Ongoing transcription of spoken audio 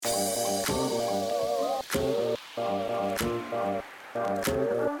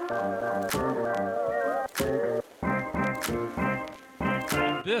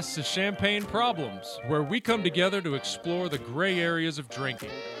This is Champagne Problems, where we come together to explore the gray areas of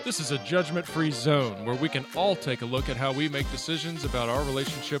drinking. This is a judgment-free zone where we can all take a look at how we make decisions about our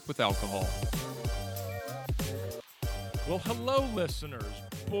relationship with alcohol. Well, hello, listeners.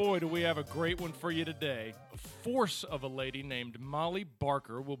 Boy, do we have a great one for you today. A force of a lady named Molly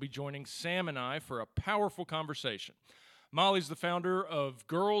Barker will be joining Sam and I for a powerful conversation. Molly's the founder of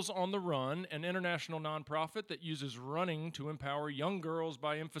Girls on the Run, an international nonprofit that uses running to empower young girls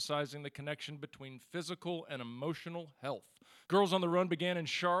by emphasizing the connection between physical and emotional health. Girls on the Run began in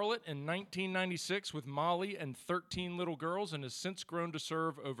Charlotte in 1996 with Molly and 13 little girls and has since grown to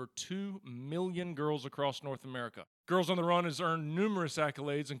serve over 2 million girls across North America. Girls on the Run has earned numerous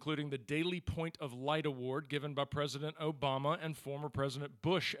accolades, including the Daily Point of Light Award given by President Obama and former President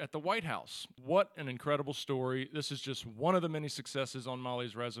Bush at the White House. What an incredible story. This is just one of the many successes on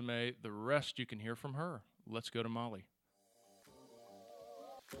Molly's resume. The rest you can hear from her. Let's go to Molly.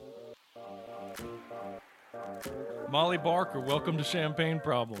 Molly Barker, welcome to Champagne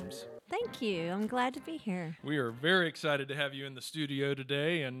Problems. Thank you. I'm glad to be here. We are very excited to have you in the studio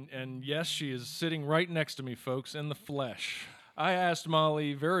today, and yes, she is sitting right next to me, folks, in the flesh. I asked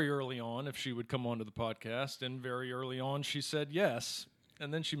Molly very early on if she would come onto the podcast, and very early on she said yes,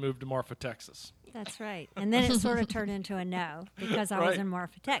 and then she moved to Marfa, Texas. That's right. And then it sort of turned into a no because I was in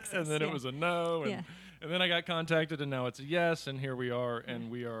Marfa, Texas. And then it was a no, and then I got contacted, and now it's a yes, and here we are,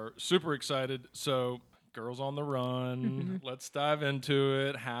 and we are super excited. So, Girls on the Run, let's dive into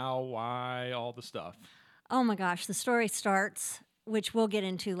it. How, why, all the stuff. Oh my gosh, the story starts, which we'll get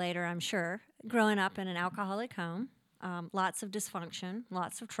into later, I'm sure, growing up in an alcoholic home, lots of dysfunction,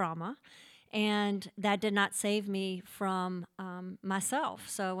 lots of trauma, and that did not save me from myself.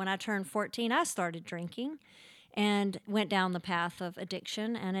 So when I turned 14, I started drinking and went down the path of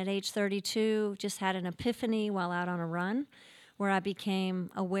addiction, and at age 32, just had an epiphany while out on a run where I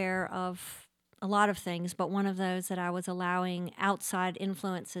became aware of a lot of things, but one of those that I was allowing outside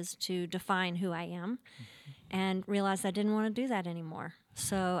influences to define who I am, and realized I didn't want to do that anymore.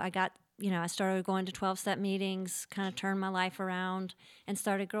 So I got, I started going to 12-step meetings, kind of turned my life around, and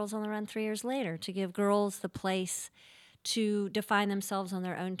started Girls on the Run 3 years later to give girls the place to define themselves on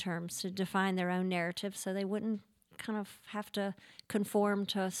their own terms, to define their own narrative so they wouldn't kind of have to conform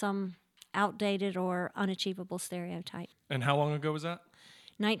to some outdated or unachievable stereotype. And how long ago was that?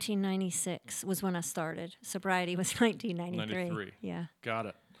 1996 was when I started. Sobriety was 1993. 93. Yeah. Got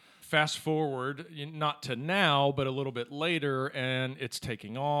it. Fast forward, not to now, but a little bit later, and it's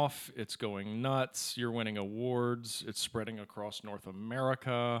taking off. It's going nuts. You're winning awards. It's spreading across North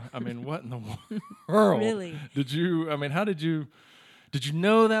America. I mean, what in the world? Really? How did you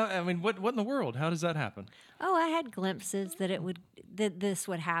know that? I mean, what in the world? How does that happen? Oh, I had glimpses that this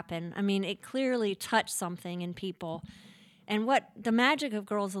would happen. I mean, it clearly touched something in people. And what the magic of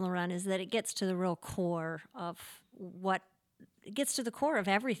Girls on the Run is that it gets to the real core of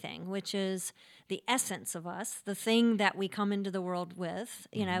everything, which is the essence of us, the thing that we come into the world with.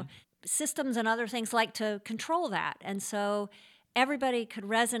 Systems and other things like to control that. And so everybody could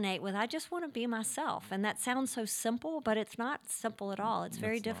resonate with, I just want to be myself. And that sounds so simple, but it's not simple at all. It's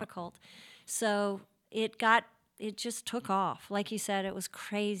very difficult. So it just took off. Like you said, it was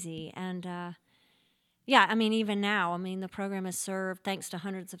crazy. And, even now, the program has served, thanks to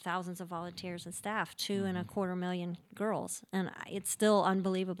hundreds of thousands of volunteers and staff, 2.25 million girls. And it's still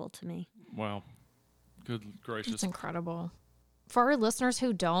unbelievable to me. Wow. Good gracious. It's incredible. For our listeners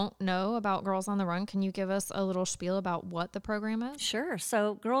who don't know about Girls on the Run, can you give us a little spiel about what the program is? Sure.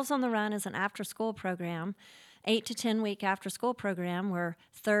 So Girls on the Run is an after-school program, 8 to 10 week after-school program where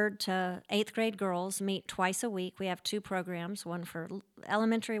 3rd to 8th grade girls meet twice a week. We have 2 programs, one for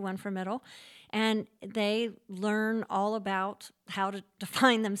elementary, one for middle. And they learn all about how to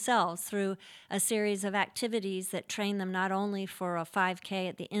define themselves through a series of activities that train them not only for a 5K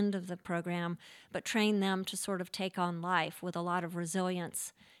at the end of the program, but train them to sort of take on life with a lot of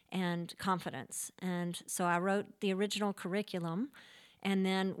resilience and confidence. And so I wrote the original curriculum, and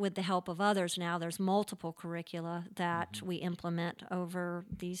then with the help of others now, there's multiple curricula that we implement over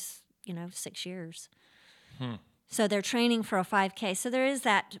these, 6 years. So they're training for a 5K. So there is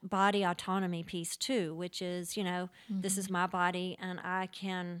that body autonomy piece too, which is, this is my body and I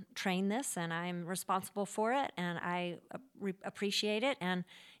can train this and I'm responsible for it and I appreciate it and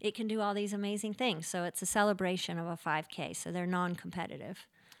it can do all these amazing things. So it's a celebration of a 5K. So they're non-competitive.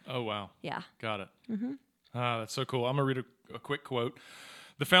 Oh, wow. Yeah. Got it. That's so cool. I'm going to read a quick quote.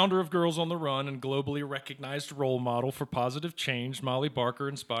 The founder of Girls on the Run and globally recognized role model for positive change, Molly Barker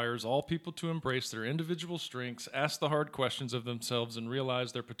inspires all people to embrace their individual strengths, ask the hard questions of themselves, and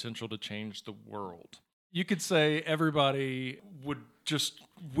realize their potential to change the world. You could say everybody would just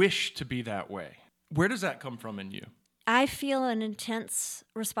wish to be that way. Where does that come from in you? I feel an intense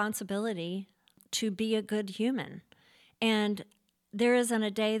responsibility to be a good human. And there isn't a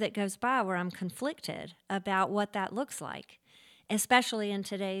day that goes by where I'm conflicted about what that looks like, especially in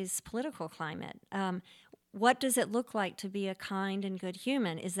today's political climate. What does it look like to be a kind and good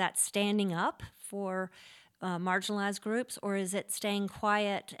human? Is that standing up for marginalized groups, or is it staying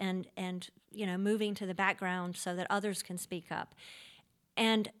quiet and moving to the background so that others can speak up?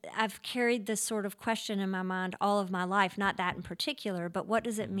 And I've carried this sort of question in my mind all of my life, not that in particular, but what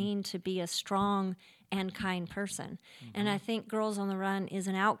does it mean to be a strong and kind person? And I think Girls on the Run is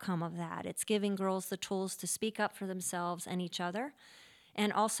an outcome of that. It's giving girls the tools to speak up for themselves and each other,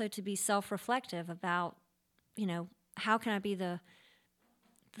 and also to be self-reflective about, how can I be the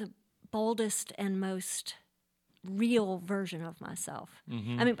boldest and most real version of myself.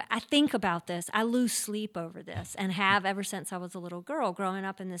 I mean, I think about this. I lose sleep over this and have ever since I was a little girl growing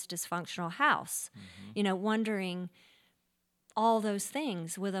up in this dysfunctional house, wondering all those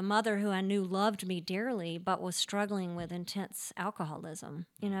things with a mother who I knew loved me dearly but was struggling with intense alcoholism.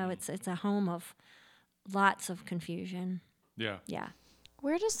 It's a home of lots of confusion. Yeah. Yeah.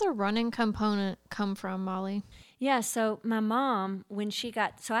 Where does the running component come from, Molly? Yeah, so my mom,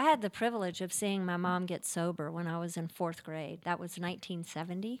 so I had the privilege of seeing my mom get sober when I was in 4th grade. That was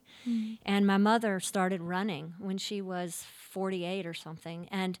 1970. And my mother started running when she was 48 or something.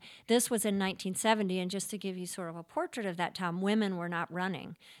 And this was in 1970. And just to give you sort of a portrait of that time, women were not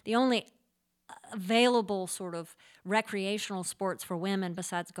running. The only available sort of recreational sports for women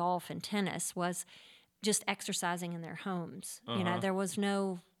besides golf and tennis was just exercising in their homes. There was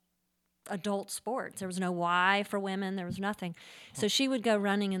no adult sports. There was no Y for women. There was nothing. So she would go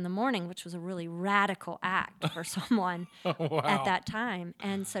running in the morning, which was a really radical act for someone at that time.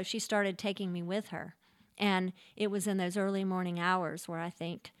 And so she started taking me with her. And it was in those early morning hours where I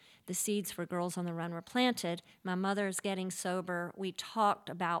think the seeds for Girls on the Run were planted. My mother's getting sober. We talked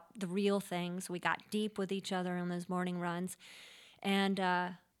about the real things. We got deep with each other on those morning runs. And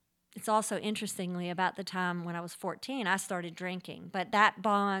it's also, interestingly, about the time when I was 14, I started drinking. But that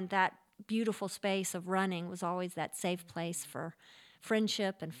bond, that beautiful space of running was always that safe place for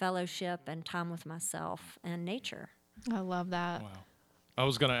friendship and fellowship and time with myself and nature. I love that. Wow. I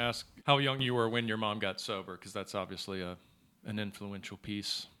was going to ask how young you were when your mom got sober, because that's obviously an influential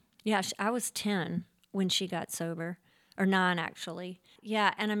piece. Yeah, I was 10 when she got sober, or 9 actually.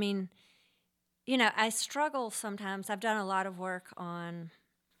 Yeah, and I mean, I struggle sometimes. I've done a lot of work on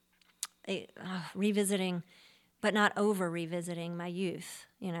revisiting, but not over-revisiting my youth,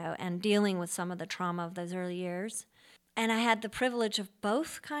 and dealing with some of the trauma of those early years. And I had the privilege of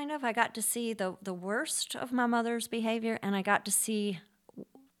both, kind of. I got to see the worst of my mother's behavior, and I got to see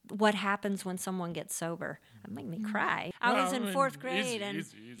what happens when someone gets sober. It made me cry. I was in 4th grade,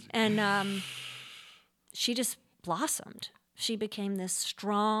 and she just blossomed. She became this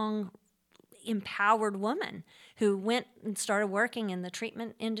strong, empowered woman who went and started working in the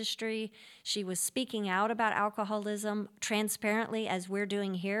treatment industry. She was speaking out about alcoholism transparently, as we're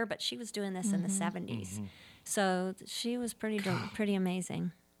doing here, but she was doing this in the 70s. So she was pretty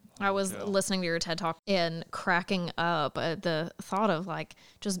amazing. I was listening to your TED Talk and cracking up at the thought of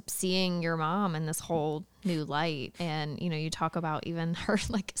just seeing your mom in this whole new light. And, you talk about even her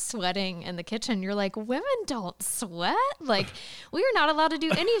sweating in the kitchen. You're like, women don't sweat. We are not allowed to do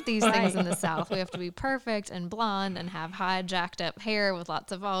any of these things in the South. We have to be perfect and blonde and have high jacked up hair with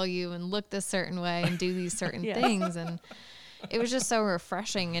lots of volume and look this certain way and do these certain things. And it was just so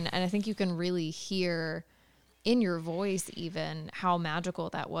refreshing. And I think you can really hear in your voice even how magical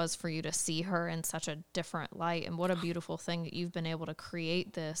that was for you to see her in such a different light. And what a beautiful thing that you've been able to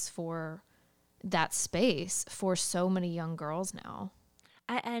create this for that space for so many young girls now.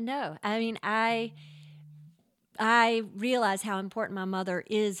 I know. I mean, I realize how important my mother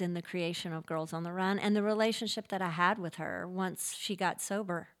is in the creation of Girls on the Run and the relationship that I had with her once she got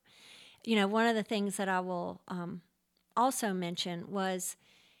sober. One of the things that I will also mention was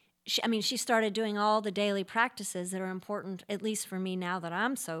she started doing all the daily practices that are important, at least for me now that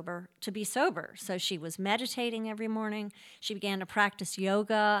I'm sober, to be sober. So she was meditating every morning. She began to practice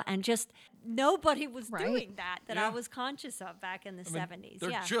yoga, and just nobody was doing that I was conscious of back in the 70s.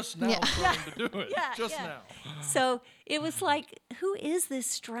 They're just now starting to do it. Now. So it was like, who is this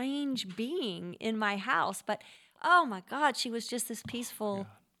strange being in my house? But, oh my God, she was just this peaceful,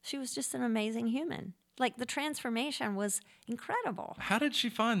 she was just an amazing human. Like the transformation was incredible. How did she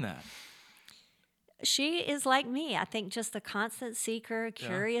find that? She is like me. I think just the constant seeker,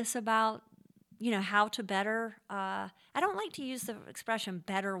 curious about, how to better. I don't like to use the expression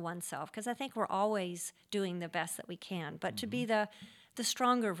better oneself because I think we're always doing the best that we can, but to be the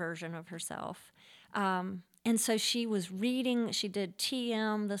stronger version of herself. And so she was reading, she did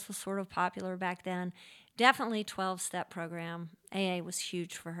TM. This was sort of popular back then. Definitely 12-step program. AA was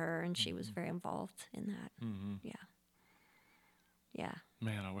huge for her, and she was very involved in that. Yeah. Yeah.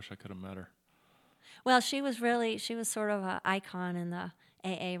 Man, I wish I could have met her. Well, she was sort of an icon in the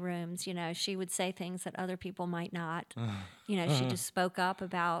AA rooms. She would say things that other people might not. She just spoke up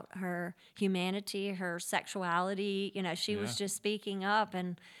about her humanity, her sexuality. She was just speaking up,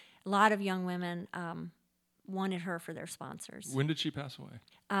 and a lot of young women wanted her for their sponsors. When did she pass away?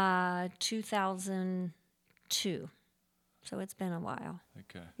 2002. So it's been a while.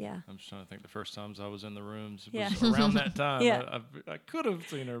 Okay. Yeah. I'm just trying to think. The first times I was in the rooms was Yeah. around that time. Yeah. I could have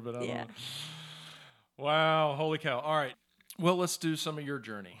seen her, but I don't Yeah. know. Wow. Holy cow. All right. Well, let's do some of your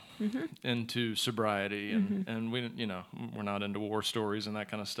journey into sobriety. And we, we're not into war stories and that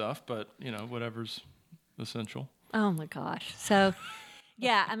kind of stuff, but, whatever's essential. Oh, my gosh. So...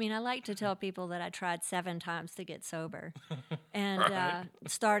 Yeah, I mean, I like to tell people that I tried 7 times to get sober. And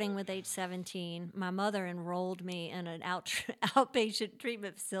starting with age 17, my mother enrolled me in an outpatient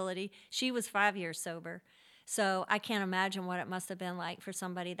treatment facility. She was 5 years sober. So I can't imagine what it must have been like for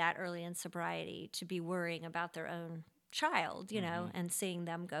somebody that early in sobriety to be worrying about their own child, and seeing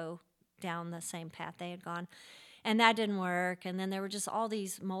them go down the same path they had gone. And that didn't work. And then there were just all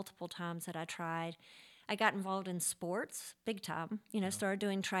these multiple times that I tried. I got involved in sports big time, started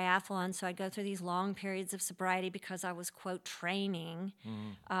doing triathlon. So I'd go through these long periods of sobriety because I was, quote, training.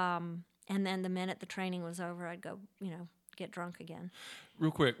 And then the minute the training was over, I'd go, get drunk again.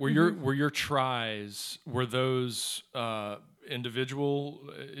 Real quick, were your tries, were those individual,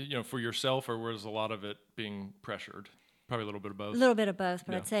 for yourself, or was a lot of it being pressured? Probably a little bit of both. A little bit of both,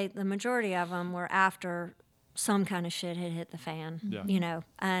 but I'd say the majority of them were after some kind of shit had hit the fan,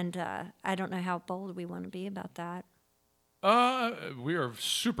 and I don't know how bold we want to be about that. We are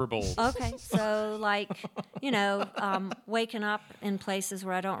super bold. Okay, so waking up in places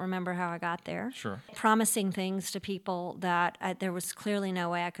where I don't remember how I got there. Sure. Promising things to people that there was clearly no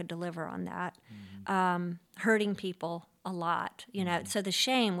way I could deliver on that. Hurting people a lot, so the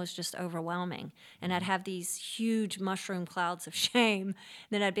shame was just overwhelming. And I'd have these huge mushroom clouds of shame.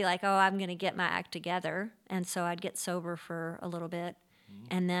 Then I'd be like, oh, I'm going to get my act together. And so I'd get sober for a little bit.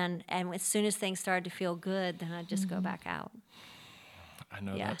 And as soon as things started to feel good, then I'd just go back out. I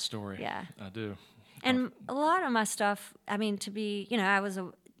know that story. Yeah. I do. And a lot of my stuff, I mean, I was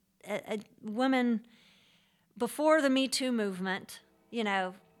a woman before the Me Too movement,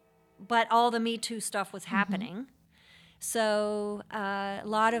 but all the Me Too stuff was happening. So a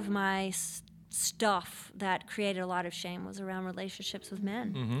lot of my stuff that created a lot of shame was around relationships with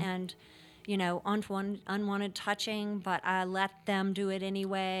men and, unwanted touching, but I let them do it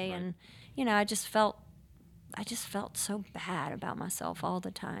anyway. Right. And, I just felt so bad about myself all the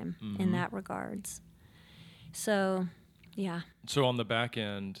time in that regards. So, yeah. So on the back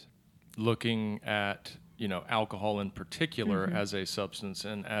end, looking at, alcohol in particular as a substance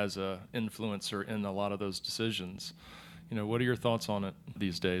and as a influencer in a lot of those decisions, what are your thoughts on it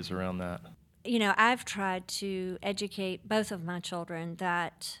these days around that? I've tried to educate both of my children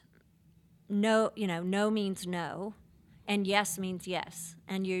that no means no, and yes means yes,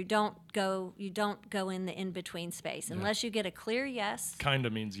 and you don't go in the in-between space unless you get a clear yes. Kinda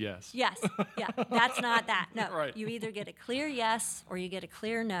means yes. Yes, yeah, that's not that. No, Right. You either get a clear yes or you get a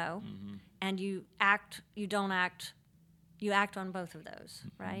clear no, and you act on both of those,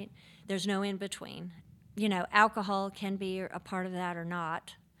 right? There's no in between. Alcohol can be a part of that or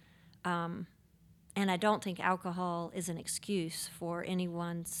not. And I don't think alcohol is an excuse for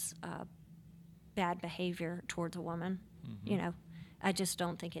anyone's bad behavior towards a woman. I just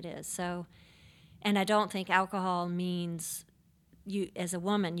don't think it is. So, and I don't think alcohol means you, as a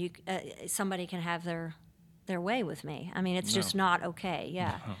woman, somebody can have their way with me. I mean, it's just not okay.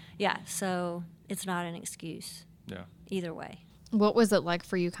 Yeah. No. Yeah. So it's not an excuse. Yeah. Either way. What was it like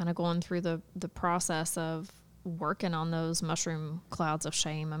for you kind of going through the process of working on those mushroom clouds of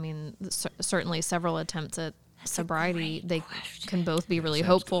shame? I mean, certainly several attempts at sobriety, they can both be really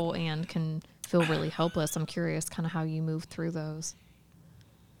hopeful and can feel really helpless. I'm curious kind of how you move through those.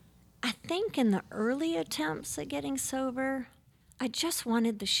 I think in the early attempts at getting sober, I just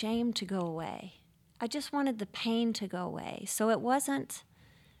wanted the shame to go away. I just wanted the pain to go away. So it wasn't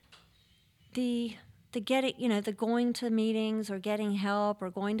the going to meetings or getting help or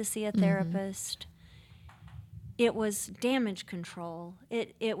going to see a therapist. it was damage control.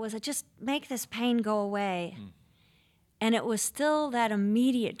 It was just make this pain go away. And it was still that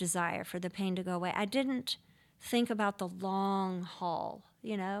immediate desire for the pain to go away. I didn't think about the long haul,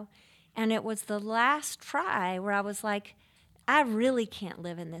 you know? And it was the last try where I was like, I really can't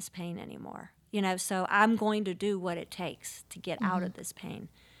live in this pain anymore, you know? So I'm going to do what it takes to get out of this pain.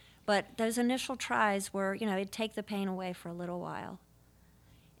 But those initial tries were, you know, it'd take the pain away for a little while.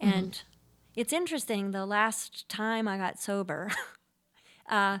 And it's interesting, the last time I got sober,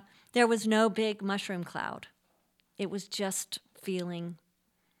 there was no big mushroom cloud. It was just feeling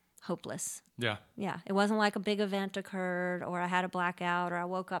hopeless. Yeah. Yeah. It wasn't like a big event occurred or I had a blackout or I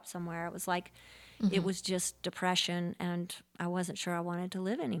woke up somewhere. It was like, it was just depression and I wasn't sure I wanted to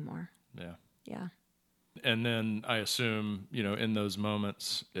live anymore. Yeah. Yeah. And then I assume, you know, in those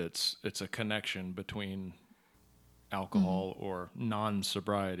moments, it's a connection between alcohol or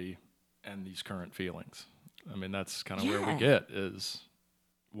non-sobriety and these current feelings. I mean, that's kind of where we get is,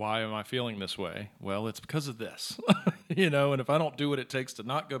 why am I feeling this way? Well, it's because of this, you know, and if I don't do what it takes to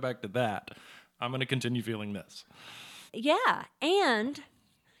not go back to that, I'm going to continue feeling this. Yeah. And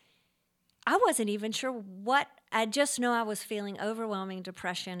I wasn't even sure what, I just know I was feeling overwhelming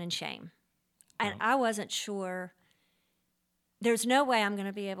depression and shame. And I wasn't sure, there's no way I'm going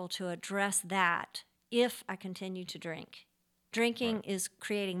to be able to address that if I continue to drink. Drinking is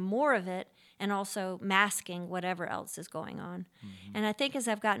creating more of it and also masking whatever else is going on. And I think as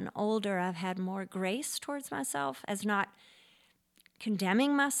I've gotten older, I've had more grace towards myself as not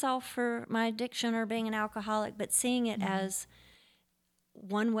condemning myself for my addiction or being an alcoholic, but seeing it as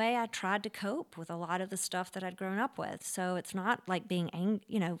one way I tried to cope with a lot of the stuff that I'd grown up with. So it's not like being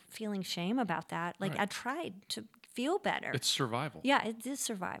feeling shame about that. Like I tried to feel better. It's survival. Yeah, it is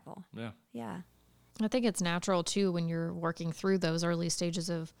survival. Yeah. Yeah. I think it's natural too when you're working through those early stages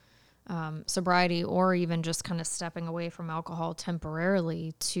of sobriety or even just kind of stepping away from alcohol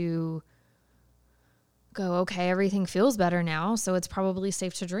temporarily to go, okay, everything feels better now, so it's probably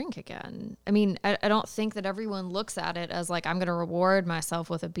safe to drink again. I mean, I don't think that everyone looks at it as like, I'm going to reward myself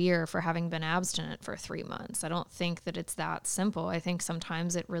with a beer for having been abstinent for 3 months. I don't think that it's that simple. I think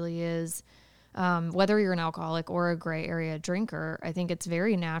sometimes it really is, whether you're an alcoholic or a gray area drinker, I think it's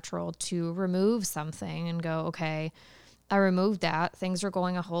very natural to remove something and go, okay, I removed that. Things are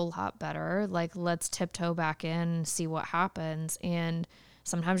going a whole lot better. Like, let's tiptoe back in, see what happens. And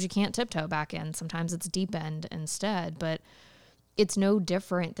sometimes you can't tiptoe back in. Sometimes it's deep end instead. But it's no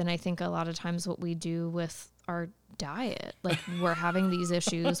different than I think a lot of times what we do with our diet. Like, we're having these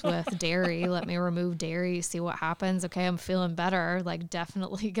issues with dairy. Let me remove dairy, see what happens. Okay, I'm feeling better. Like,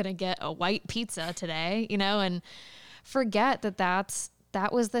 definitely going to get a white pizza today, you know, and forget that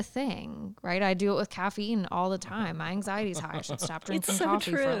that was the thing, right? I do it with caffeine all the time. My anxiety's high. I should stop drinking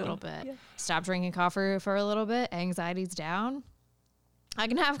coffee for a little bit. Yeah. Stop drinking coffee for a little bit. Anxiety's down. I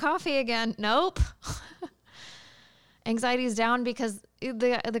can have coffee again. Nope. Anxiety's down because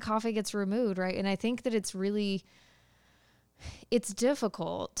the coffee gets removed, right? And I think that it's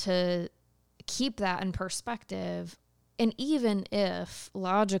difficult to keep that in perspective. And even if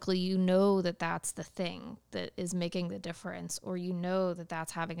logically you know that that's the thing that is making the difference, or you know that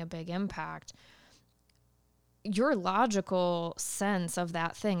that's having a big impact, your logical sense of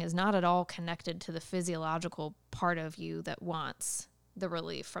that thing is not at all connected to the physiological part of you that wants the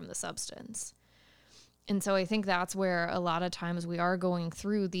relief from the substance. And so I think that's where a lot of times we are going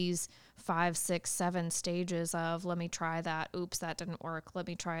through these 5, 6, 7 stages of, let me try that. Oops, that didn't work. Let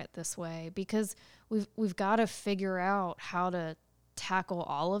me try it this way, because we've got to figure out how to tackle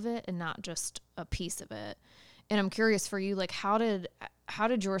all of it and not just a piece of it. And I'm curious for you, like, how did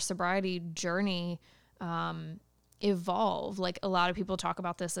your sobriety journey evolve? Like, a lot of people talk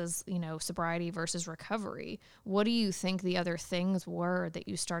about this as, you know, sobriety versus recovery. What do you think the other things were that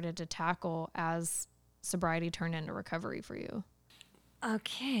you started to tackle as sobriety turned into recovery for you?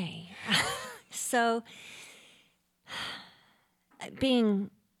 Okay. So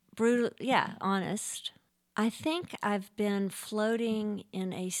being honest, I think I've been floating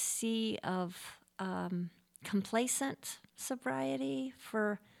in a sea of complacent sobriety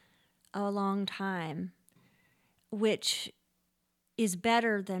for a long time, which is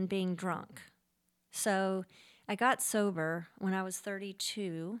better than being drunk. So I got sober when I was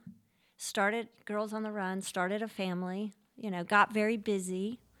 32, started Girls on the Run, started a family, got very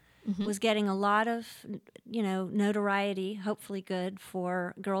busy, was getting a lot of, notoriety, hopefully good,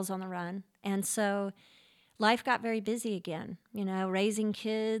 for Girls on the Run. And so life got very busy again, raising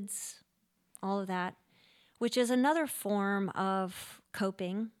kids, all of that, which is another form of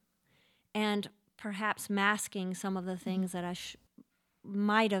coping and perhaps masking some of the things that I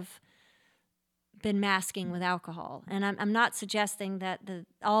might have been masking with alcohol. And I'm not suggesting that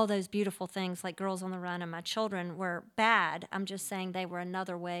all those beautiful things like Girls on the Run and my children were bad. I'm just saying they were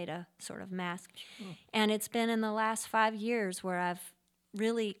another way to sort of mask. And it's been in the last 5 years where I've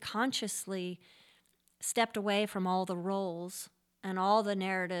really consciously stepped away from all the roles and all the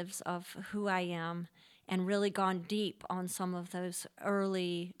narratives of who I am and really gone deep on some of those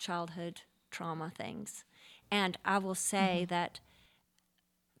early childhood trauma things. And I will say that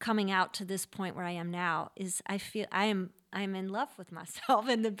coming out to this point where I am now is I feel I'm in love with myself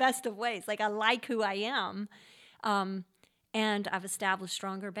in the best of ways. Like I like who I am. And I've established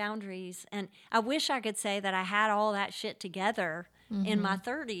stronger boundaries. And I wish I could say that I had all that shit together in my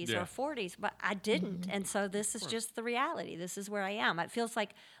 30s or 40s, but I didn't. And so this is just the reality. This is where I am. It feels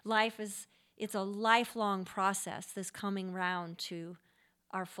like it's a lifelong process, this coming round to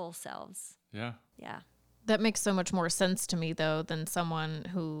our full selves. Yeah. Yeah. That makes so much more sense to me, though, than someone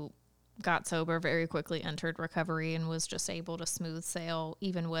who got sober, very quickly entered recovery, and was just able to smooth sail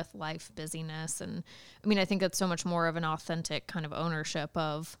even with life busyness. And I mean, I think it's so much more of an authentic kind of ownership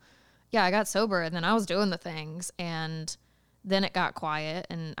of, yeah, I got sober and then I was doing the things and then it got quiet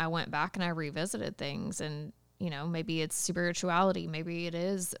and I went back and I revisited things. And, you know, maybe it's spirituality. Maybe it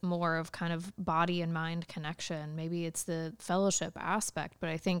is more of kind of body and mind connection. Maybe it's the fellowship aspect. But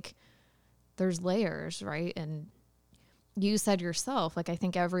I think there's layers, right? And you said yourself, like, I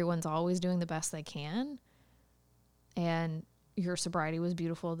think everyone's always doing the best they can. And your sobriety was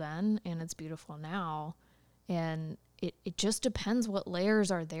beautiful then, and it's beautiful now. And it just depends what layers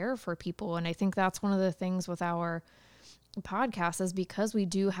are there for people. And I think that's one of the things with our podcast is because we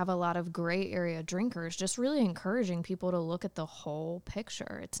do have a lot of gray area drinkers, just really encouraging people to look at the whole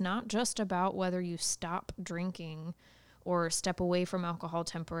picture. It's not just about whether you stop drinking or step away from alcohol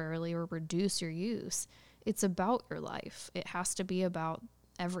temporarily or reduce your use. It's about your life. It has to be about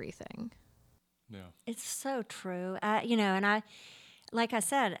everything. Yeah. It's so true. Like I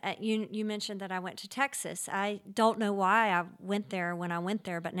said, you mentioned that I went to Texas. I don't know why I went there when I went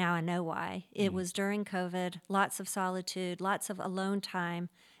there, but now I know why. It was during COVID, lots of solitude, lots of alone time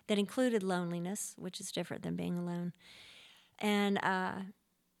that included loneliness, which is different than being alone. And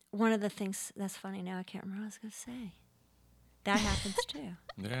one of the things, that's funny now, I can't remember what I was going to say. That happens too.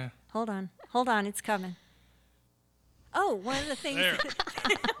 Yeah. Hold on, it's coming. Oh, one of the things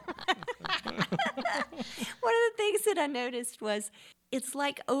that I noticed was it's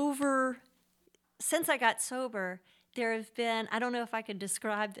like since I got sober, there have been, I don't know if I could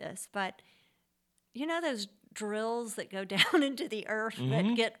describe this, but you know those drills that go down into the earth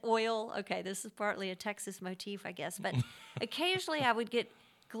that get oil? Okay, this is partly a Texas motif, I guess, but occasionally I would get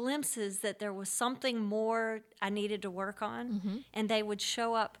glimpses that there was something more I needed to work on, and they would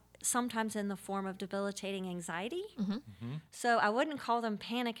show up sometimes in the form of debilitating anxiety. So I wouldn't call them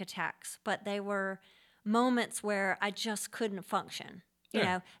panic attacks, but they were moments where I just couldn't function, you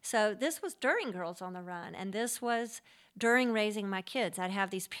know. So this was during Girls on the Run, and this was during raising my kids. I'd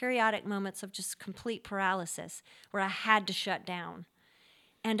have these periodic moments of just complete paralysis where I had to shut down.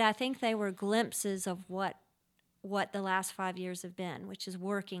 And I think they were glimpses of what the last 5 years have been, which is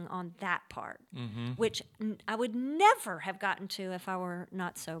working on that part, which I would never have gotten to if I were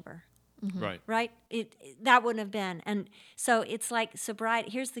not sober. Right. Right? That wouldn't have been. And so it's like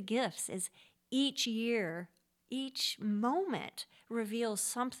sobriety. Here's the gifts: is each year, each moment reveals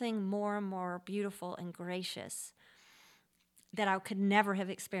something more and more beautiful and gracious that I could never have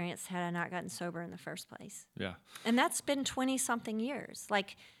experienced had I not gotten sober in the first place. Yeah. And that's been 20-something years.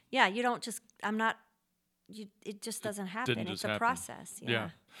 Like, yeah, you don't just, it just doesn't happen. It's a process.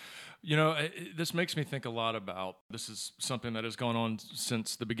 Yeah. You know, this makes me think a lot about, this is something that has gone on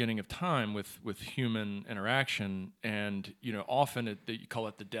since the beginning of time with human interaction. And, you know, often you call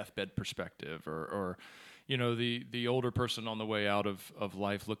it the deathbed perspective or you know, the older person on the way out of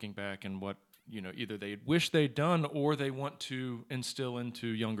life looking back and what, you know, either they wish they'd done or they want to instill into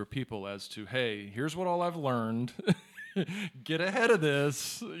younger people as to, hey, here's what all I've learned. Get ahead of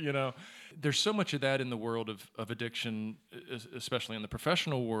this, you know. There's so much of that in the world of addiction, especially in the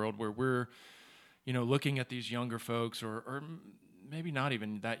professional world, where we're, you know, looking at these younger folks or maybe not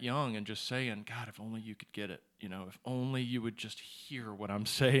even that young and just saying, God, if only you could get it, you know, if only you would just hear what I'm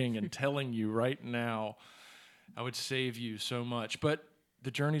saying and telling you right now, I would save you so much. But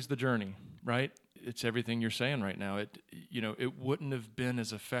the journey's the journey, right? It's everything you're saying right now. It wouldn't have been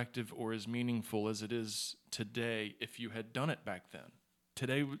as effective or as meaningful as it is today if you had done it back then.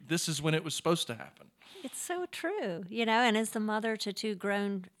 Today, this is when it was supposed to happen. It's so true, you know, and as the mother to 2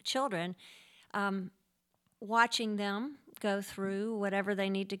 grown children, watching them go through whatever they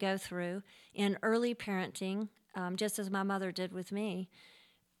need to go through in early parenting, just as my mother did with me,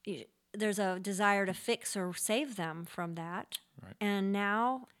 there's a desire to fix or save them from that. Right. And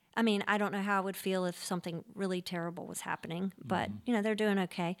now, I mean, I don't know how I would feel if something really terrible was happening, but, you know, they're doing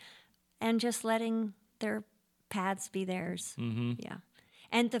okay. And just letting their paths be theirs. Yeah.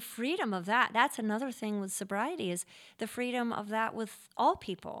 And the freedom of that, that's another thing with sobriety, is the freedom of that with all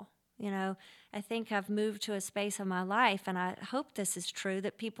people. You know, I think I've moved to a space of my life, and I hope this is true,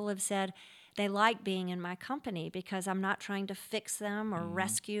 that people have said they like being in my company because I'm not trying to fix them or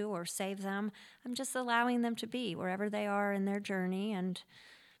rescue or save them. I'm just allowing them to be wherever they are in their journey, and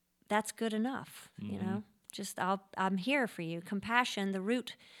that's good enough, you know. Just I'm here for you. Compassion, the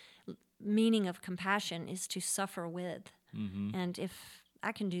root meaning of compassion is to suffer with. And if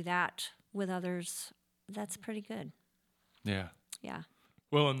I can do that with others, that's pretty good. Yeah. Yeah.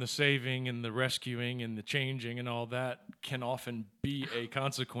 Well, and the saving and the rescuing and the changing and all that can often be a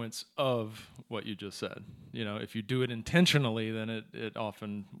consequence of what you just said. You know, if you do it intentionally, then it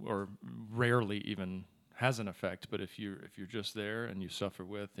often or rarely even has an effect. But if you're just there and you suffer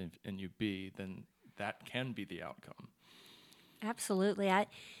with and you be, then that can be the outcome. Absolutely.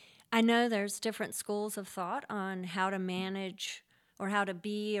 I know there's different schools of thought on how to manage or how to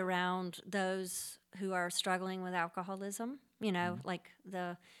be around those who are struggling with alcoholism, you know, like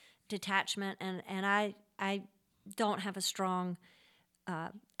the detachment. And I don't have a strong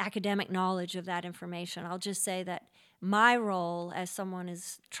academic knowledge of that information. I'll just say that my role as someone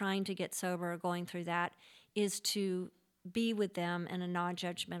is trying to get sober or going through that is to be with them in a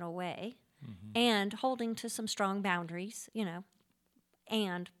non-judgmental way and holding to some strong boundaries, you know,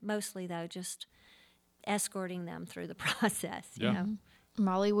 and mostly, though, just escorting them through the process, you know.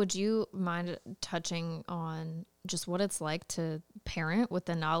 Molly, would you mind touching on just what it's like to parent with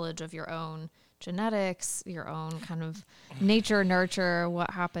the knowledge of your own genetics, your own kind of nature, nurture,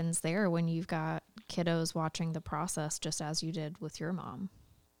 what happens there when you've got kiddos watching the process just as you did with your mom?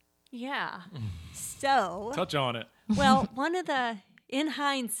 Yeah. So, Touch on it. well, in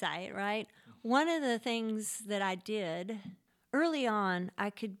hindsight, right, one of the things that I did early on, I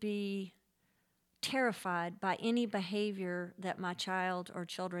could be terrified by any behavior that my child or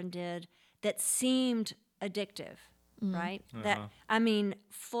children did that seemed addictive, right? That, I mean,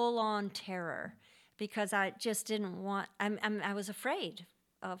 full-on terror, because I just didn't want, I was afraid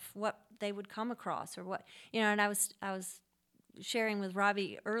of what they would come across or what, you know, and I was sharing with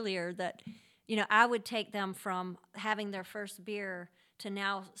Robbie earlier that, you know, I would take them from having their first beer to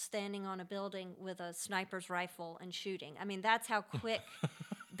now standing on a building with a sniper's rifle and shooting. I mean, that's how quick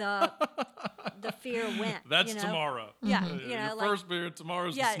the fear went. That's you know? tomorrow. Yeah, you know, your like, first beer,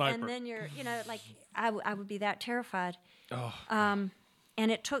 tomorrow's the yeah, sniper. and then you're, you know, like I would be that terrified. Oh. And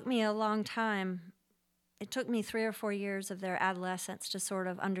it took me a long time. It took me 3 or 4 years of their adolescence to sort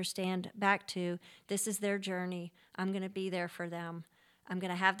of understand back to, this is their journey. I'm going to be there for them. I'm going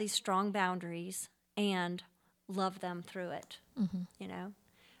to have these strong boundaries and love them through it, you know.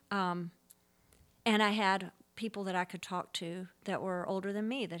 And I had people that I could talk to that were older than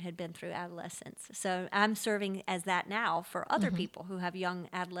me that had been through adolescence. So I'm serving as that now for other people who have young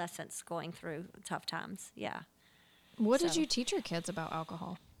adolescents going through tough times. Yeah. What did you teach your kids about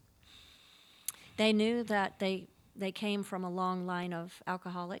alcohol? They knew that they came from a long line of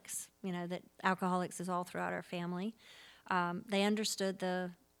alcoholics, you know, that alcoholics is all throughout our family. They understood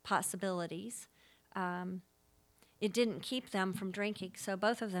the possibilities. It didn't keep them from drinking, so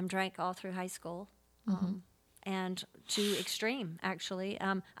both of them drank all through high school, and to extreme, actually.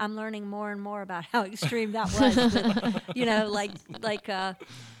 I'm learning more and more about how extreme that was. But, you know, like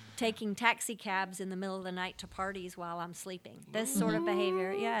taking taxi cabs in the middle of the night to parties while I'm sleeping. This sort of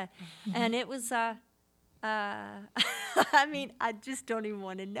behavior, yeah. And it was, I mean, I just don't even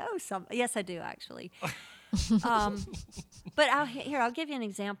want to know some. Yes, I do, actually. But I'll give you an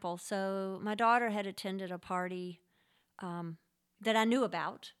example. So my daughter had attended a party that I knew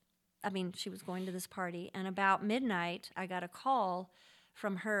about. I mean, she was going to this party, and about midnight, I got a call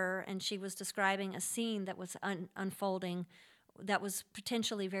from her, and she was describing a scene that was unfolding that was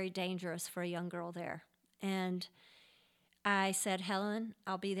potentially very dangerous for a young girl there. And I said, Helen,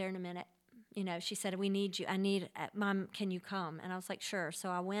 I'll be there in a minute. You know, she said, we need you. Mom, can you come? And I was like, sure. So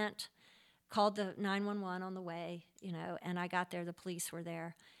I went, called the 911 on the way, you know, and I got there, the police were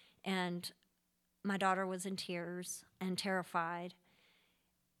there. And my daughter was in tears and terrified.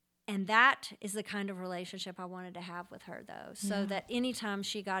 And that is the kind of relationship I wanted to have with her, though, so that anytime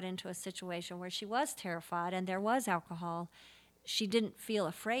she got into a situation where she was terrified and there was alcohol, she didn't feel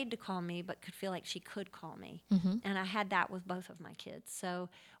afraid to call me, but could feel like she could call me. And I had that with both of my kids. So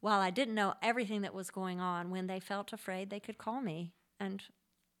while I didn't know everything that was going on, when they felt afraid, they could call me, and,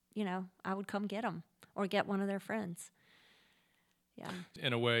 you know, I would come get them or get one of their friends. Yeah.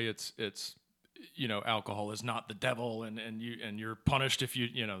 In a way, it's alcohol is not the devil, and you're punished if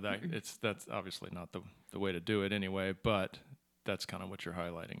that's obviously not the way to do it anyway. But that's kind of what you're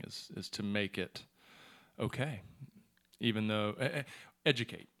highlighting is to make it okay, even though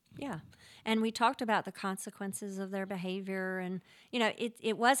educate. Yeah. And we talked about the consequences of their behavior, and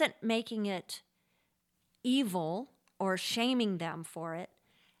it wasn't making it evil or shaming them for it.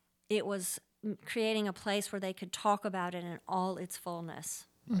 It was creating a place where they could talk about it in all its fullness,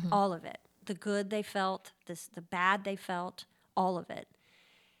 all of it. The good they felt, the bad they felt, all of it.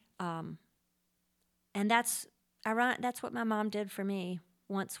 And that's ironic. That's what my mom did for me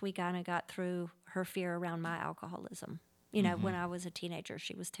once we kind of got through her fear around my alcoholism. When I was a teenager,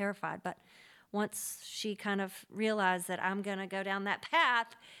 she was terrified. But once she kind of realized that I'm going to go down that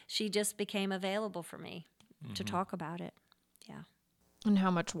path, she just became available for me to talk about it. Yeah. And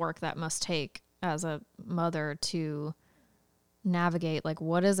how much work that must take as a mother to navigate, like,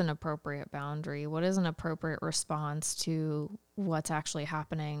 what is an appropriate boundary? What is an appropriate response to what's actually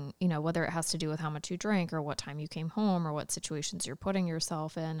happening? Whether it has to do with how much you drank or what time you came home or what situations you're putting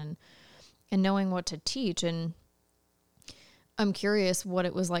yourself in, and knowing what to teach. And I'm curious what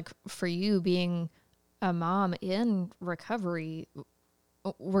it was like for you being a mom in recovery.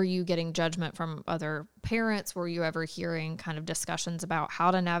 Were you getting judgment from other parents? Were you ever hearing kind of discussions about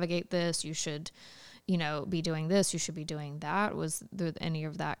how to navigate this? You should, be doing this. You should be doing that. Was there any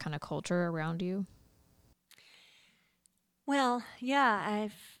of that kind of culture around you? Well, yeah,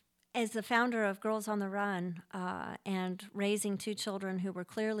 as the founder of Girls on the Run and raising two children who were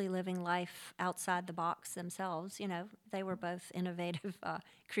clearly living life outside the box themselves, they were both innovative,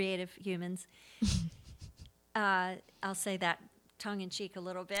 creative humans. I'll say that tongue-in-cheek a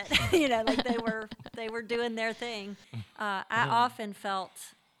little bit, like they were doing their thing. I often felt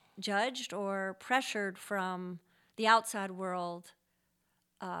judged or pressured from the outside world,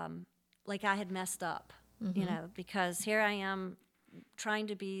 like I had messed up, because here I am trying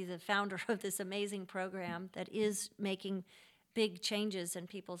to be the founder of this amazing program that is making big changes in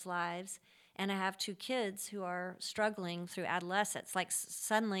people's lives, and I have two kids who are struggling through adolescence. Like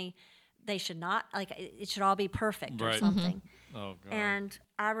suddenly they should not, like it should all be perfect or something. Oh, God. And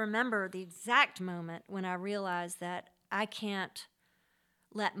I remember the exact moment when I realized that I can't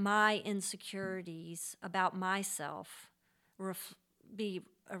let my insecurities about myself be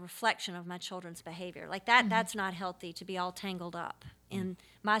a reflection of my children's behavior. Like that's not healthy to be all tangled up in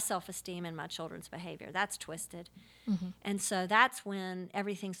my self-esteem and my children's behavior. That's twisted. And so that's when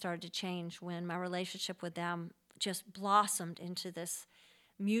everything started to change, when my relationship with them just blossomed into this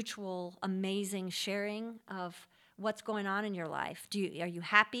mutual, amazing sharing of what's going on in your life. Are you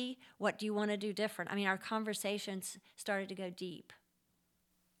happy? What do you want to do different? I mean, our conversations started to go deep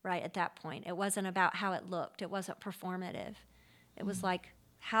right at that point. It wasn't about how it looked. It wasn't performative. It was like,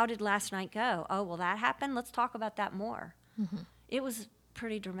 how did last night go? Oh, well, that happened? Let's talk about that more. It was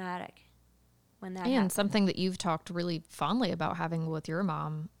pretty dramatic when that happened. Something that you've talked really fondly about having with your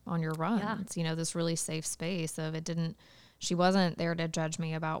mom on your runs, this really safe space of she wasn't there to judge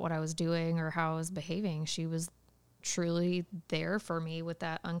me about what I was doing or how I was behaving. She was truly there for me with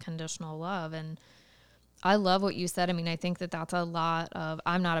that unconditional love. And I love what you said. I mean, I think that that's a lot of,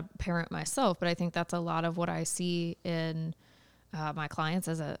 I'm not a parent myself, but I think that's a lot of what I see in my clients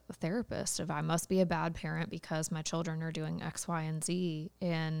as a therapist, of I must be a bad parent because my children are doing X, Y, and Z,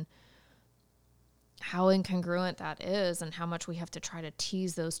 and how incongruent that is and how much we have to try to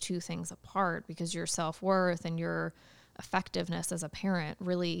tease those two things apart, because your self-worth and your effectiveness as a parent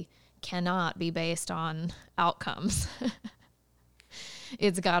really cannot be based on outcomes.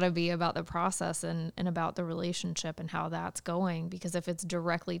 It's got to be about the process and about the relationship and how that's going, because if it's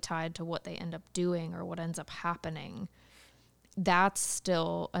directly tied to what they end up doing or what ends up happening, that's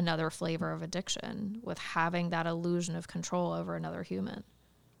still another flavor of addiction, with having that illusion of control over another human.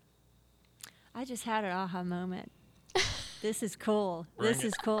 I just had an aha moment. This is cool. Bring this it.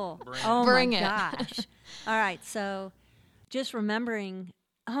 is cool. Bring it. Oh Bring my it. gosh. All right. So just remembering,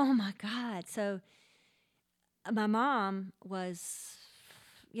 oh my God. So my mom was,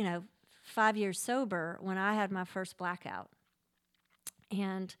 5 years sober when I had my first blackout.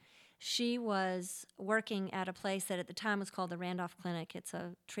 And she was working at a place that at the time was called the Randolph Clinic. It's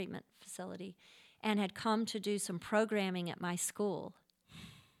a treatment facility, and had come to do some programming at my school.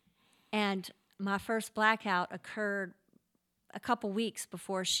 And my first blackout occurred a couple weeks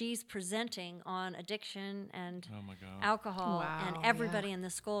before she's presenting on addiction and Oh, my God. alcohol. Wow, And everybody in the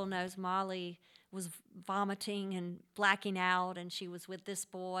school knows Molly was vomiting and blacking out, and she was with this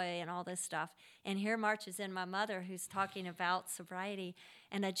boy and all this stuff. And here marches in my mother, who's talking about sobriety.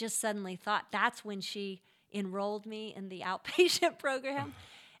 And I just suddenly thought that's when she enrolled me in the outpatient program.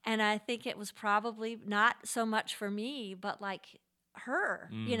 And I think it was probably not so much for me, but like her,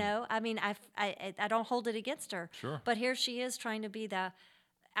 you know. I mean, I don't hold it against her. Sure. But here she is trying to be the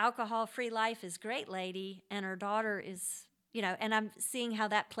alcohol-free life is great lady, and her daughter is, you know, and I'm seeing how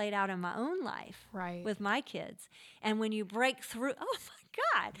that played out in my own life Right. with my kids. And when you break through, oh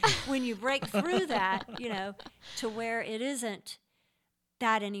my God, when you break through that, you know, to where it isn't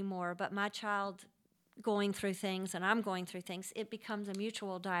that anymore, but my child going through things and I'm going through things, it becomes a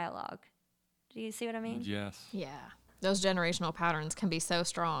mutual dialogue. Do you see what I mean? Yes. Yeah. Those generational patterns can be so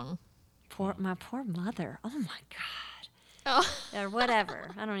strong. My poor mother. Oh my God. Oh. Or whatever.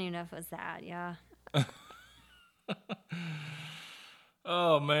 I don't even know if it was that. Yeah.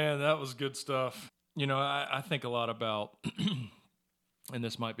 Oh man, that was good stuff. You know, I think a lot about, and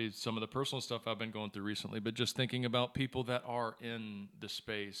this might be some of the personal stuff I've been going through recently, but just thinking about people that are in the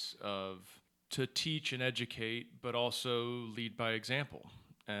space of to teach and educate, but also lead by example.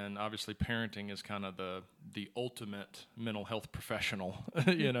 And obviously parenting is kind of the ultimate mental health professional,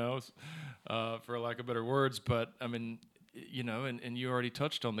 you know, for lack of better words. But I mean, you know, and you already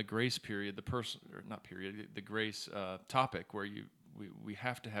touched on the grace period, the grace topic where we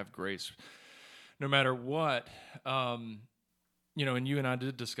have to have grace no matter what. You know, and you and I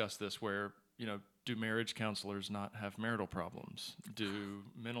did discuss this where, you know, do marriage counselors not have marital problems? Do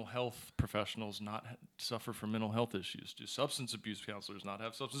mental health professionals not suffer from mental health issues? Do substance abuse counselors not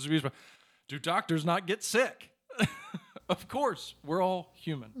have substance abuse? Do doctors not get sick? Of course, we're all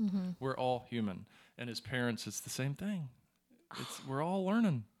human. Mm-hmm. We're all human. And as parents, it's the same thing. We're all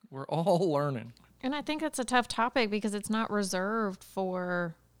learning. We're all learning. And I think it's a tough topic because it's not reserved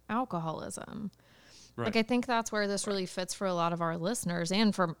for alcoholism. Right. Like, I think that's where this really fits for a lot of our listeners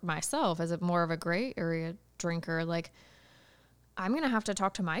and for myself as more of a gray area drinker. Like, I'm going to have to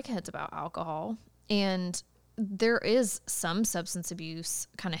talk to my kids about alcohol. And there is some substance abuse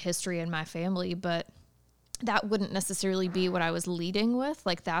kind of history in my family, but that wouldn't necessarily be what I was leading with.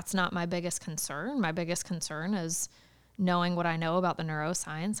 Like, that's not my biggest concern. My biggest concern is knowing what I know about the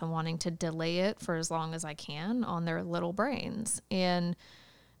neuroscience and wanting to delay it for as long as I can on their little brains. And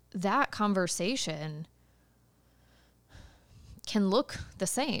that conversation can look the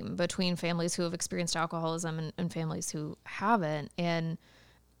same between families who have experienced alcoholism and families who haven't. And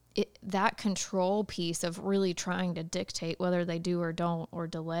that control piece of really trying to dictate whether they do or don't or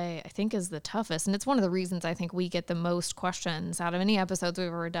delay, I think is the toughest. And it's one of the reasons I think we get the most questions out of any episodes we've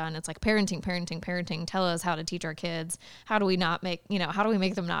ever done. It's like parenting. Tell us how to teach our kids. How do we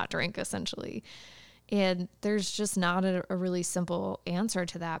make them not drink, essentially? And there's just not a really simple answer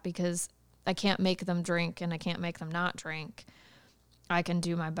to that because I can't make them drink and I can't make them not drink. I can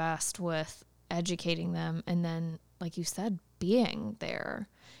do my best with educating them and then, like you said, being there.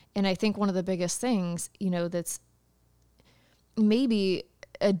 And I think one of the biggest things, you know, that's maybe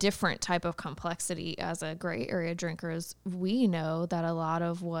a different type of complexity as a gray area drinker is we know that a lot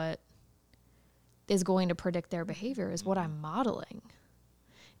of what is going to predict their behavior is what I'm modeling.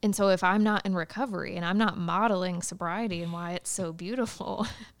 And so if I'm not in recovery and I'm not modeling sobriety and why it's so beautiful,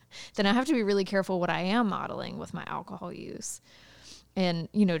 then I have to be really careful what I am modeling with my alcohol use. And,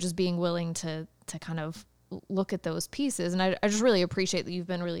 you know, just being willing to kind of look at those pieces. And I just really appreciate that you've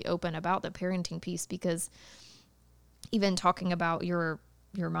been really open about the parenting piece, because even talking about your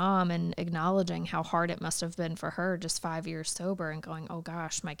mom and acknowledging how hard it must have been for her just 5 years sober and going, oh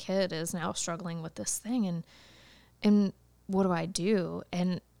gosh, my kid is now struggling with this thing. And what do I do?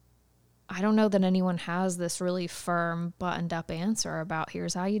 And I don't know that anyone has this really firm, buttoned up answer about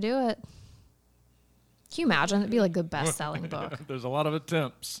here's how you do it. Can you imagine? It'd be like the best-selling book. There's a lot of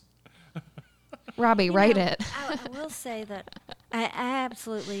attempts. Robbie, write it. I will say that I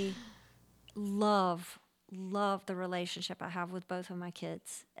absolutely love the relationship I have with both of my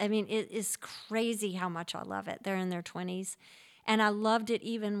kids. I mean, it is crazy how much I love it. They're in their 20s. And I loved it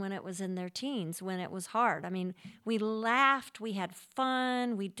even when it was in their teens, when it was hard. I mean, we laughed, we had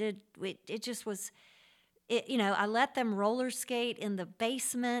fun, it just was, you know, I let them roller skate in the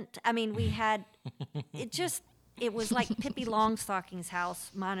basement. I mean, it was like Pippi Longstocking's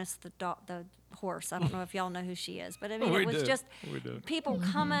house minus the horse. I don't know if y'all know who she is, but I mean, it was just people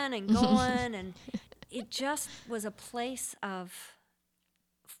coming and going, and it just was a place of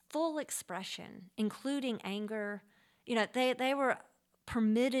full expression, including anger. You know, they were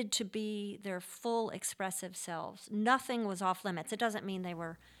permitted to be their full expressive selves. Nothing was off limits. It doesn't mean they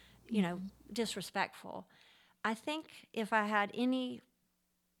were, you know, disrespectful. I think if I had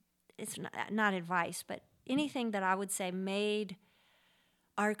it's not advice, but anything that I would say made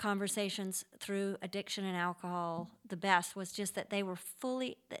our conversations through addiction and alcohol the best was just that they were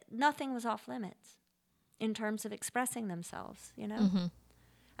that nothing was off limits. in terms of expressing themselves, you know?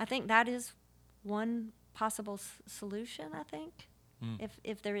 I think that is one possible solution, I think,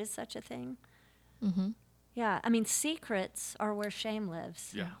 if there is such a thing. Yeah, I mean, secrets are where shame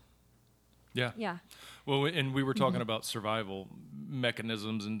lives. Yeah. Yeah. Yeah. Well, and we were talking about survival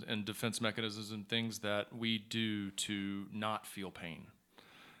mechanisms and defense mechanisms and things that we do to not feel pain.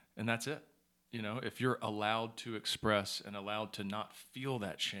 And that's it. You know, if you're allowed to express and allowed to not feel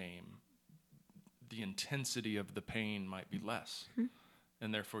that shame, the intensity of the pain might be less.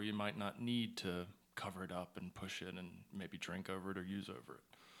 And therefore you might not need to cover it up and push it and maybe drink over it or use over it.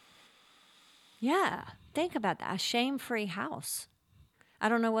 Yeah. Think about that. A shame-free house. I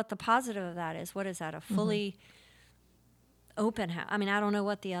don't know what the positive of that is. What is that? A fully open house? I mean, I don't know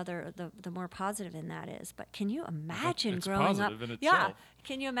what the more positive in that is. But can you imagine It's growing up? positive in Yeah. itself.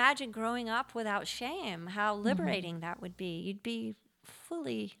 Can you imagine growing up without shame? How liberating that would be. You'd be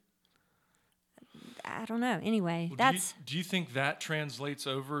fully. I don't know. Anyway, Well, do you think that translates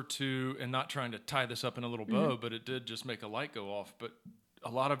over to, and not trying to tie this up in a little bow, but it did just make a light go off, but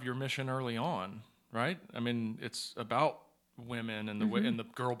a lot of your mission early on, right? I mean, it's about women and in the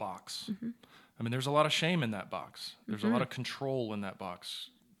girl box. I mean, there's a lot of shame in that box. There's a lot of control in that box.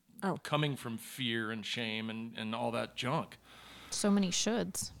 Oh. Coming from fear and shame and all that junk. So many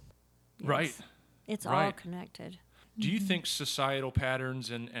shoulds. Right. It's all Right. connected. Do you think societal patterns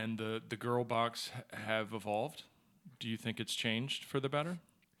and the girl box have evolved? Do you think it's changed for the better?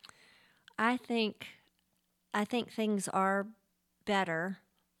 I think things are better,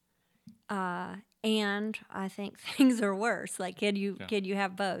 and I think things are worse. Like, can you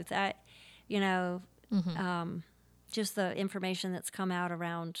have both? Just the information that's come out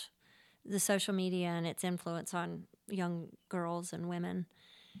around the social media and its influence on young girls and women.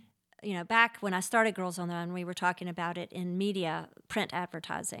 You know, back when I started Girls on the Run, we were talking about it in media, print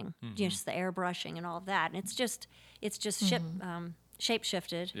advertising, just the airbrushing and all of that. And it's just shape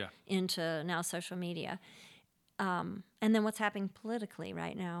shifted into now social media. And then what's happening politically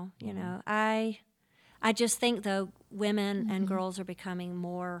right now, you know, I just think though women and girls are becoming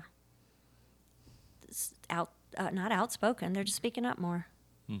more not outspoken. They're just speaking up more.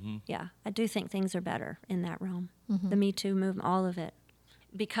 Yeah, I do think things are better in that realm. The Me Too movement, all of it.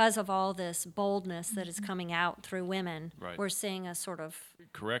 Because of all this boldness that is coming out through women, we're seeing a sort of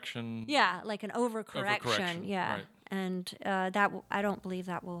correction. Yeah, like an overcorrection. Yeah, right. And I don't believe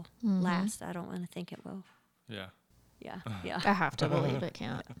that will last. I don't want to think it will. Yeah. Yeah. I have to believe it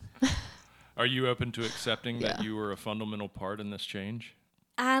can't. Are you open to accepting that you were a fundamental part in this change?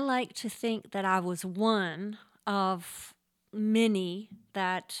 I like to think that I was one of many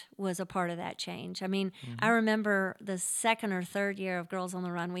that was a part of that change. I mean, I remember the second or third year of Girls on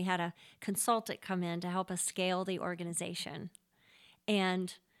the Run, we had a consultant come in to help us scale the organization.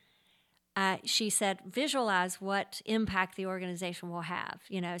 And she said, visualize what impact the organization will have.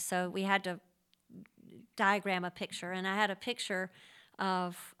 You know, so we had to diagram a picture. And I had a picture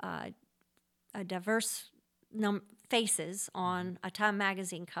of a diverse faces on a Time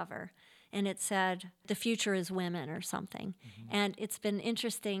magazine cover. And it said, "The future is women," or something. And it's been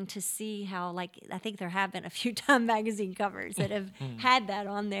interesting to see how, like, I think there have been a few Time magazine covers that have had that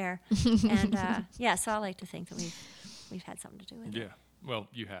on there. And so I like to think that we've had something to do with it. Yeah, well,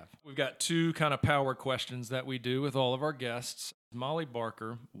 you have. We've got two kind of power questions that we do with all of our guests. Molly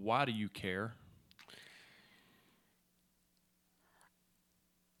Barker, why do you care?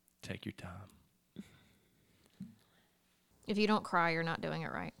 Take your time. If you don't cry, you're not doing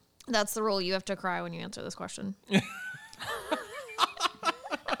it right. That's the rule. You have to cry when you answer this question.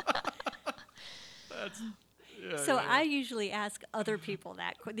 I usually ask other people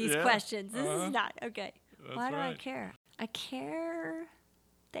these questions. This is not okay. Why do I care? I care.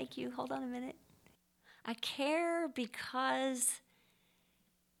 Thank you. Hold on a minute. I care because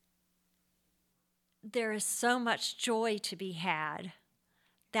there is so much joy to be had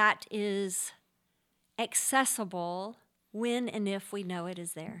that is accessible when and if we know it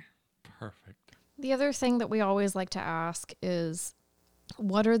is there. Perfect. The other thing that we always like to ask is,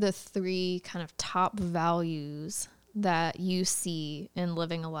 what are the 3 kind of top values that you see in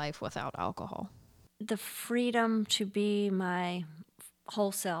living a life without alcohol? The freedom to be my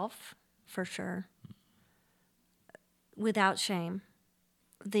whole self, for sure, without shame.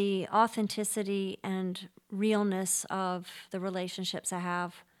 The authenticity and realness of the relationships I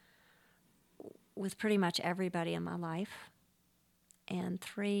have with pretty much everybody in my life. And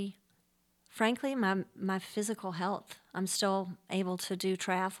 3, frankly, my physical health. I'm still able to do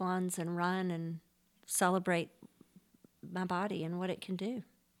triathlons and run and celebrate my body and what it can do.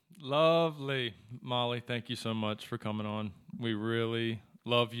 Lovely. Molly, thank you so much for coming on. We really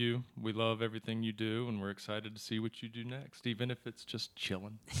love you. We love everything you do, and we're excited to see what you do next, even if it's just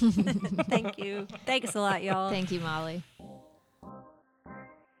chilling. Thank you. Thanks a lot, y'all. Thank you, Molly.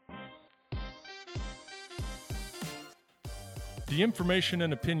 The information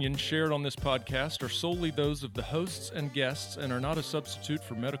and opinions shared on this podcast are solely those of the hosts and guests and are not a substitute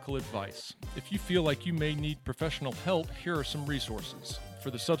for medical advice. If you feel like you may need professional help, here are some resources.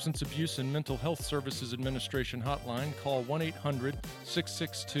 For the Substance Abuse and Mental Health Services Administration hotline, call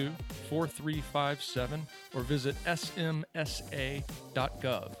 1-800-662-4357 or visit smsa.gov.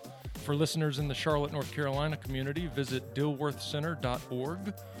 For listeners in the Charlotte, North Carolina community, visit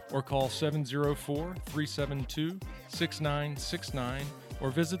dilworthcenter.org or call 704-372-6969 or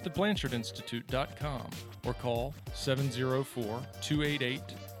visit theblanchardinstitute.com or call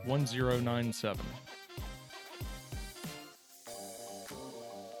 704-288-1097.